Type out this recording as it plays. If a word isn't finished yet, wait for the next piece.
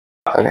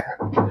Okay.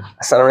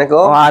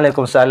 Assalamualaikum.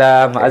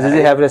 Waalaikumsalam.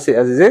 Azizi, have a seat,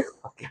 Azizi.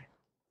 Okay.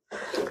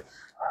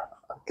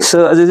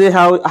 So, Azizi,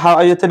 how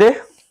are you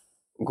today?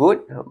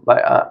 Good,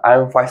 but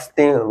I'm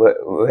fasting.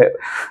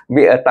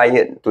 Be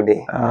tired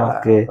today.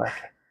 Okay.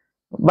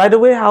 By the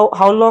way,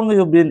 how long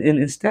you been in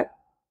Instead?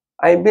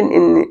 I've been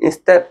in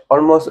Instead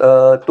almost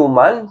 2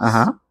 months.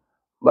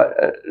 But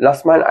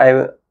last month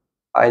I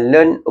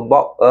learned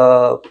about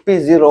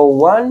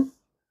P01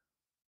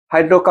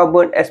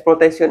 hydrocarbon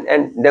exploitation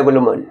and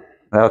development.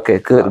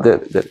 Okay, good.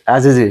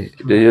 Azizi,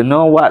 do you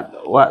know what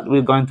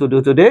we're going to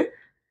do today?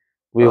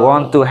 We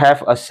want to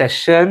have a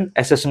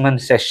assessment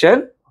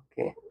session.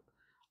 Okay.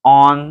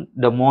 On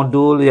the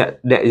module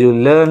that you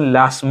learned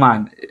last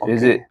month. Okay.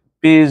 Is it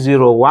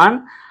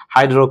P01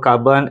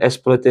 hydrocarbon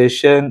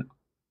exploitation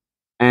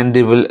and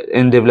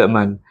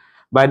development?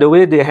 By the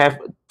way, they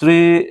have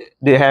three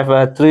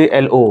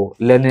LO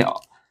learning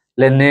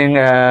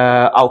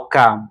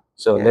outcome.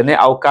 So Yes.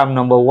 learning outcome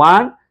number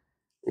 1,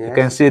 you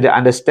can see the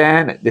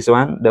understand this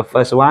one. The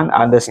first one,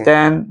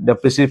 understand the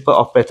principle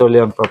of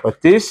petroleum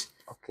properties.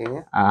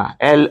 Okay.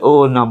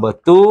 LO number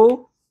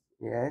 2,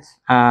 Yes.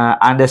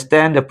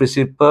 understand the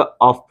principle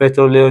of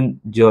petroleum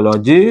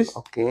geology.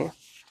 Okay.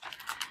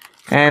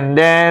 And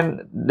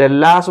then the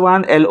last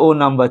one, LO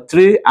number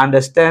 3,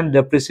 understand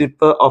the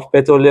principle of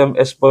petroleum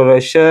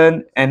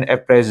exploration and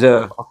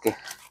appraisal. Okay.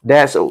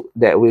 That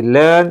we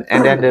learn,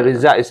 and then the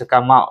result is to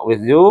come out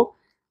with you.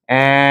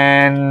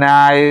 And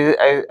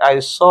I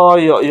saw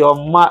your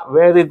mark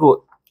very good.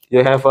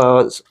 You have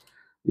a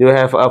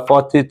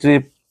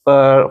 43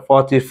 per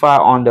 45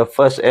 on the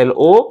first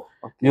LO.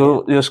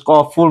 Okay. You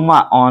score full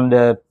mark on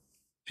the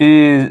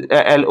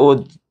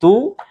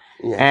LO2.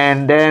 Yes.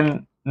 And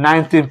then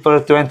 19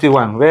 per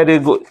 21. Very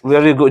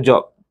good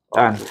job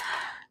done.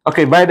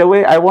 Okay, by the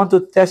way, I want to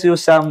test you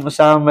some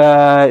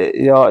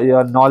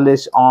your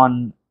knowledge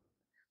on.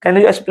 Can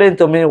you explain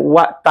to me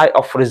what type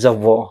of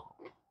reservoir?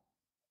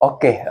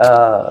 Okay.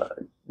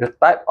 The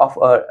type of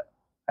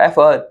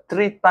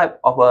three type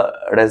of a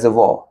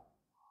reservoir.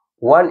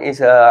 One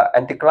is a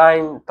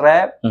anticline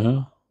trap.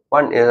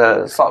 One is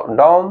a salt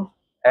dome,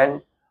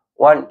 and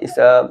one is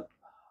the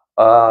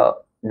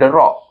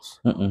rocks.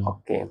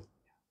 Okay.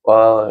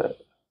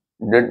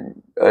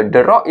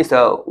 The rock is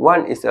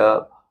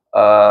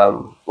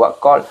what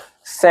called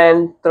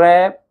sand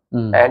trap,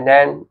 and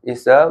then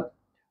is a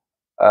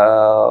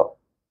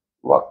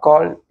what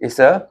called is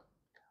a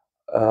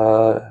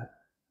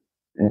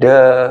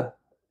the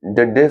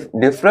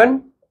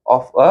different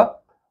of a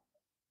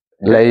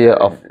Layer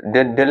of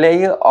the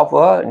layer of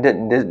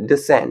the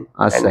sand.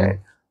 sand.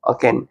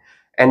 Okay,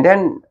 and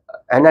then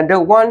another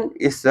one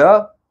is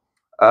the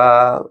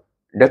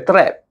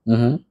trap.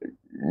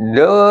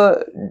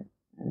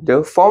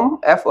 The form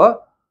of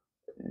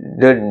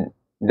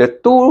the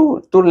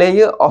two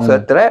layer of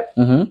the trap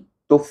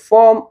to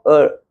form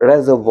a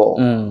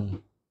reservoir.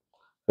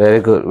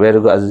 Very good,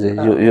 Azizi.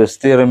 You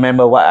still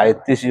remember what I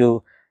teach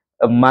you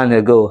a month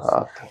ago.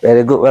 Okay.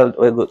 Very good,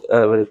 very good.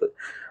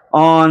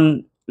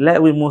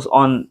 Let we move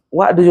on.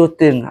 What do you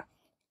think?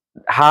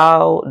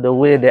 How the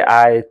way that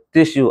I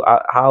teach you,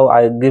 how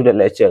I give the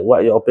lecture?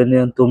 What your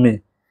opinion to me?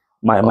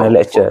 My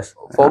lectures.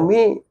 For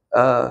me,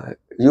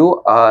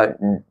 you are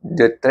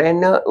the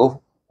trainer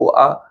who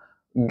are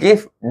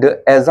give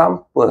the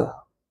example,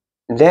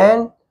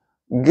 then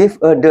give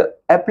the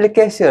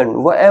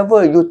application.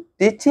 Whatever you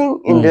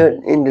teaching in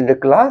the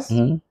class,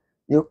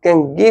 you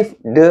can give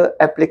the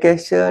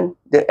application,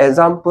 the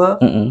example,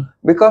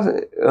 because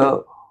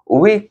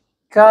we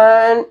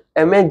can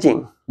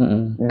imagine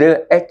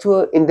the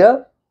actual in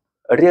the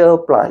real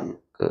plant.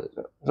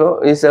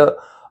 So it's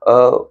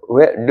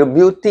where the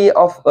beauty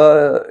of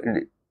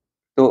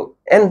to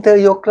enter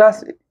your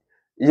class,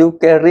 you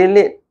can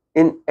relate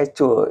in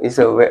actual. It's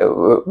a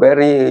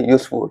very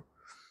useful.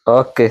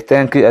 Okay,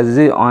 thank you,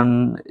 Azizi,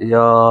 on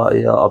your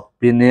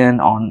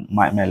opinion on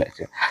my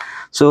lecture.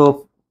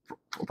 So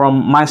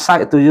from my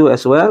side to you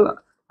as well,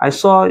 I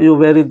saw you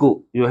very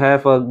good. You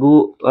have a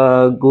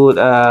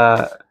good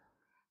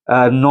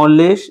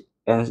knowledge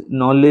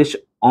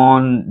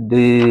on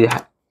the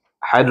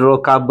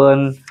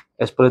hydrocarbon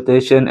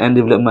exploitation and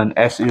development.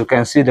 As you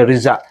can see the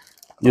result,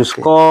 you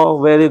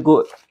score very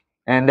good,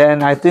 and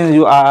then I think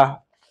you are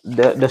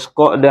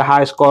the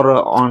high scorer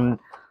on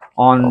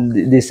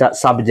this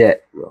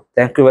subject.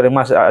 Thank you very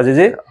much,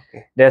 Azizi.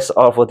 That's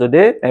all for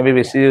today, and we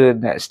will see you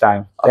next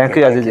time. Thank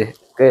you, Azizi.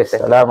 Okay,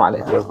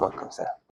 Assalamualaikum.